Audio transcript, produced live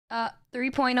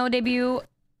3.0 debut.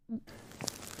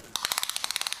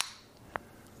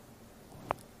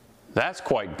 That's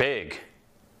quite big.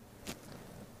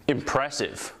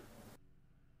 Impressive.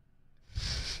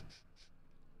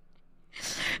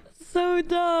 So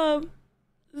dumb.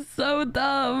 So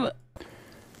dumb.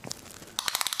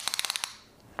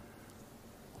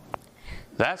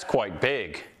 That's quite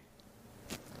big.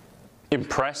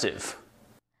 Impressive.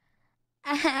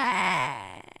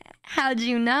 How'd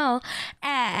you know?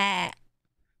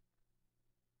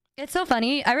 It's so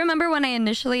funny. I remember when I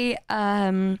initially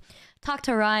talked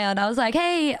to Ryan, I was like,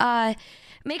 hey,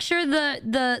 make sure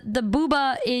the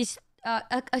booba is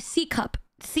a C cup.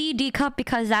 CD cup,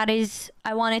 because that is,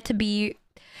 I want it to be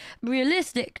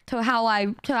realistic to how I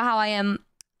am,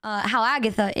 how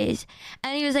Agatha is.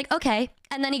 And he was like, okay.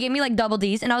 And then he gave me like double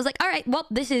D's, and I was like, all right, well,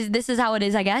 this is how it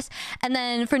is, I guess. And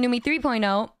then for Numi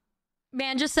 3.0,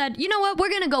 man just said, you know what,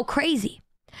 we're gonna go crazy.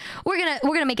 We're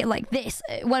gonna make it like this.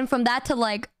 It went from that to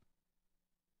like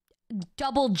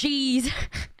double G's.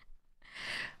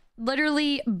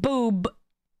 Literally boob.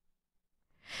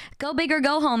 Go big or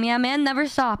go home. Yeah, man, never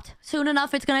stopped. Soon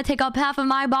enough, it's gonna take up half of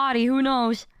my body. Who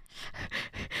knows?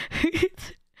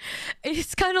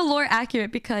 It's kind of lore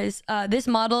accurate because this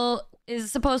model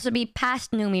is supposed to be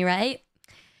past Numi, right?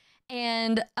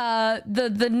 And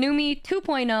the Numi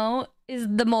 2.0 is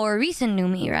the more recent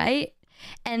Numi, right?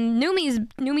 And Numi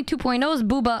 2.0's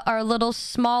booba are a little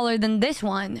smaller than this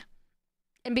one.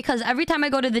 And because every time I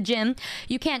go to the gym,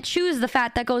 you can't choose the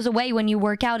fat that goes away when you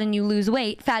work out and you lose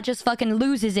weight. Fat just fucking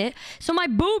loses it. So my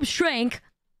boobs shrank.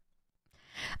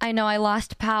 I know I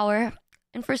lost power.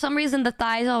 And for some reason, the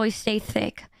thighs always stay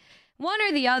thick. One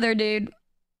or the other, dude.